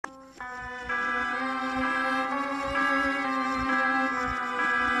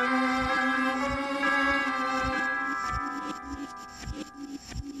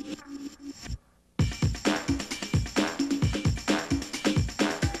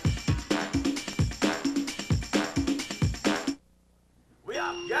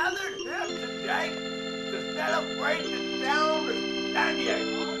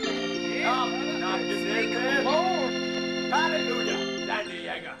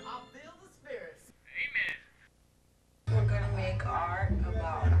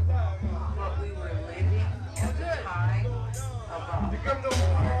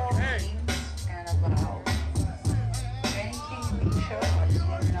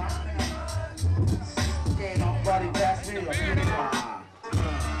Everybody dance me. We're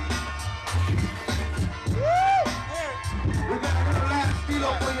gonna do the last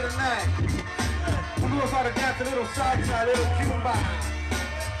estilo for you tonight. Who knows how to dance a little salsa, a little Cuba?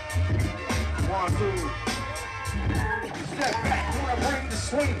 1, 2. Step back when I bring the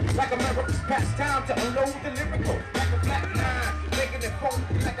swing, like America's past time to unload the lyrical, like a black line, making it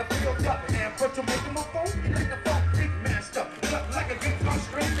funky like a field up, and but you make them a funky like a funk big master, like a guitar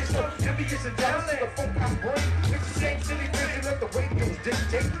string. It's so envious and jealous of the funk I bring. It's the same silly vision that the radios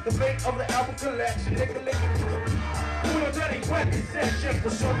dictate, the fate of the album collection. Lick it. Cool dirty weapons, set shit for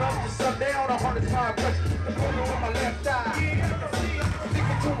sun up to sundown. The hardest high pressure, the corner on my left eye.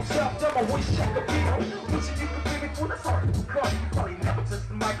 Thinking to himself, that my wish I could be home. Wishing you could bring me through the heart. You probably never touched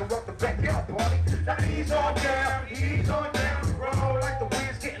the mic or rock the backyard party. Now he's on down, roll like the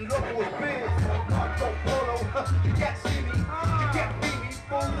wind's getting low with biz. Marco Polo, you can't see me, you can't beat me,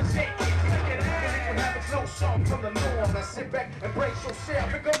 full of shit. And having no song from the norm. Now sit back and brace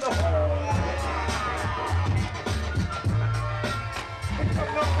yourself, pick up the horn. Pick up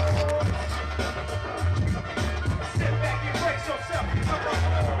the horn. Sit back and brace yourself, pick up the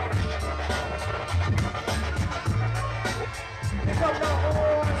horn. Pick up the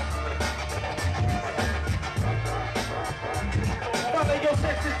horn. Follow your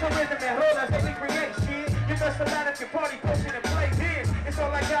senses to rhythm and hold us as we create shit. You best to line up your party, pushing and play this. It's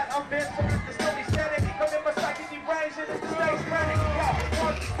all I got, I'm Vince, so it's the slowly static. Don't let my psyche deranged, and it's the stage panic.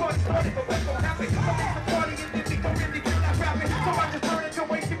 Party started, but what's gonna happen? I miss the party and then we go really get that rapping. So I just burn it your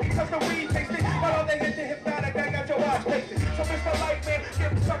wasted because the weed tastes it. While all they hit the hypnotic, I got your eyes pasted. So Mr. Light Man,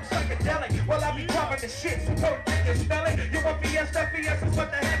 give me something psychedelic. While I be dropping the shit, so don't think you smell it. You want fiesta is what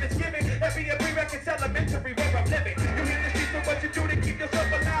the heaven's giving. Every prerecord's elementary where I'm living. You hit the streets of what you do to keep yourself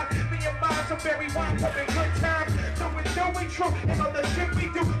alive. Me and mine, some very wine, having good times. So it's showing true, and all the shit we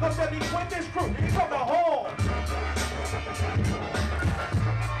do, I'm ready with this crew. From the horn.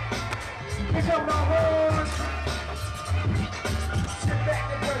 Pick up my horn. Sit back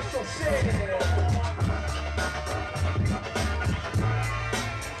and brace yourself.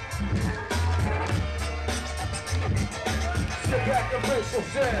 Sit back and brace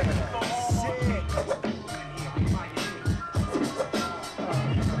yourself.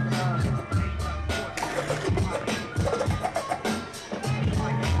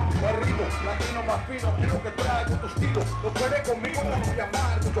 Latino más fino, es lo que traigo tu estilo. No puedes conmigo, no voy a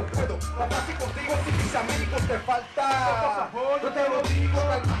amar, yo puedo. La fácil contigo, si mis amigos te falta. Yo te lo digo,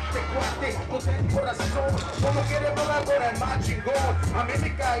 calmate, cuate, no tengo corazón. Como quieres hablar por el más chingón. A mí me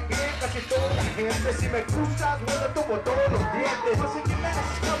cae bien casi toda la gente. Si me cruzas, muero como todos los dientes. Listen, your mask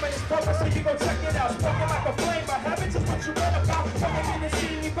is coming, it's purpose, so you gon' check it out. Smoking like a flame, my habits is what you read about. Coming in and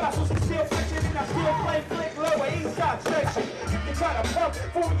seeing me bottles and still fiction, and I still play flick lower, east side section. You try to pump,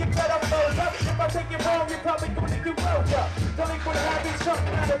 fool, you better blow up. If I take it wrong, you're probably gonna get rolled up. Delinquent habits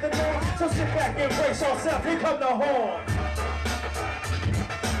jumping out of the norm. So sit back and brace yourself. Here come the horn.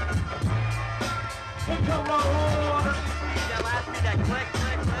 Here come the horn. That last beat, that click.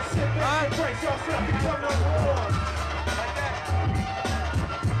 Sit back and brace yourself. Here come the horn. Like that.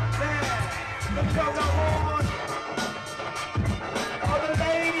 Man, here come the horn. All the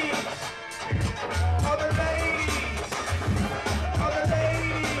ladies. All the ladies. All the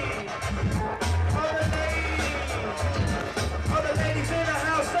ladies. All the ladies. All the ladies in the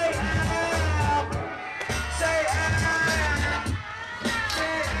house, say ah. Say ah.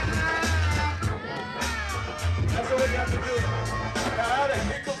 Say ah. That's what we got to do.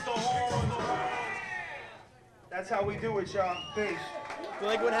 Here comes the horn. That's how we do it, y'all. Peace.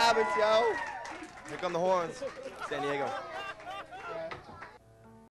 Delinquent habits, yo. Here come the horns. San Diego.